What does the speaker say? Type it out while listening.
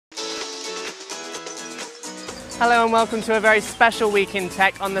Hello and welcome to a very special week in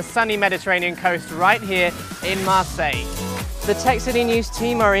tech on the sunny Mediterranean coast right here in Marseille. The Tech City News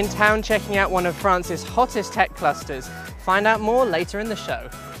team are in town checking out one of France's hottest tech clusters. Find out more later in the show.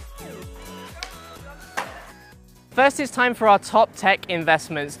 First, it's time for our top tech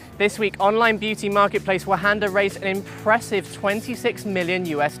investments. This week, online beauty marketplace Wahanda raised an impressive 26 million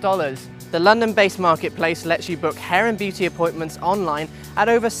US dollars. The London-based marketplace lets you book hair and beauty appointments online at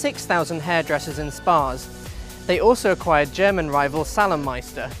over 6,000 hairdressers and spas. They also acquired German rival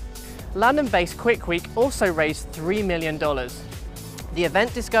Salonmeister. London-based Quick Week also raised $3 million. The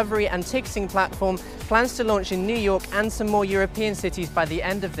event discovery and ticketing platform plans to launch in New York and some more European cities by the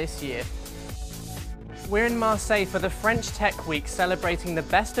end of this year. We're in Marseille for the French Tech Week, celebrating the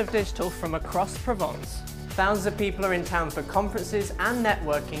best of digital from across Provence. Thousands of people are in town for conferences and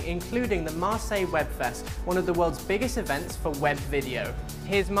networking, including the Marseille Web Fest, one of the world's biggest events for web video.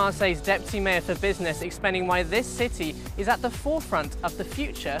 Here's Marseille's Deputy Mayor for Business explaining why this city is at the forefront of the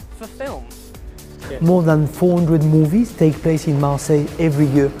future for film. More than 400 movies take place in Marseille every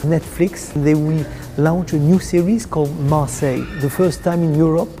year. Netflix, they will launch a new series called Marseille, the first time in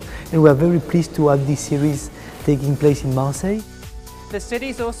Europe, and we are very pleased to have this series taking place in Marseille. The city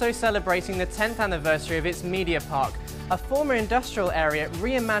is also celebrating the 10th anniversary of its media park, a former industrial area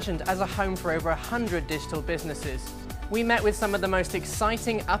reimagined as a home for over 100 digital businesses. We met with some of the most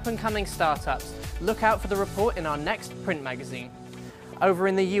exciting up-and-coming startups. Look out for the report in our next print magazine. Over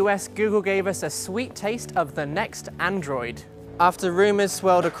in the US, Google gave us a sweet taste of the next Android. After rumors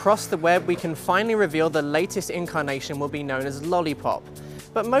swirled across the web, we can finally reveal the latest incarnation will be known as Lollipop.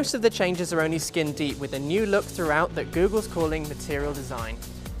 But most of the changes are only skin deep, with a new look throughout that Google's calling material design.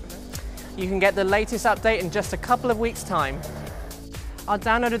 You can get the latest update in just a couple of weeks' time. Our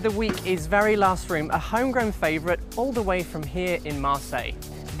download of the week is Very Last Room, a homegrown favourite all the way from here in Marseille.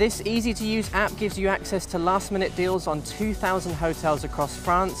 This easy-to-use app gives you access to last-minute deals on 2,000 hotels across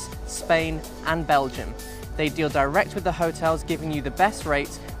France, Spain and Belgium. They deal direct with the hotels, giving you the best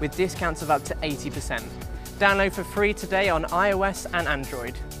rates with discounts of up to 80%. Download for free today on iOS and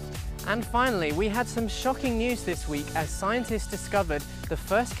Android. And finally, we had some shocking news this week as scientists discovered the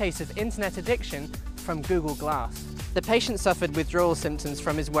first case of internet addiction from Google Glass. The patient suffered withdrawal symptoms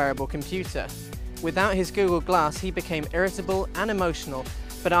from his wearable computer. Without his Google Glass, he became irritable and emotional,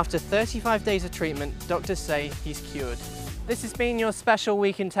 but after 35 days of treatment, doctors say he's cured. This has been your special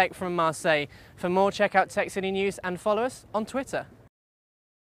Week in Tech from Marseille. For more, check out Tech City News and follow us on Twitter.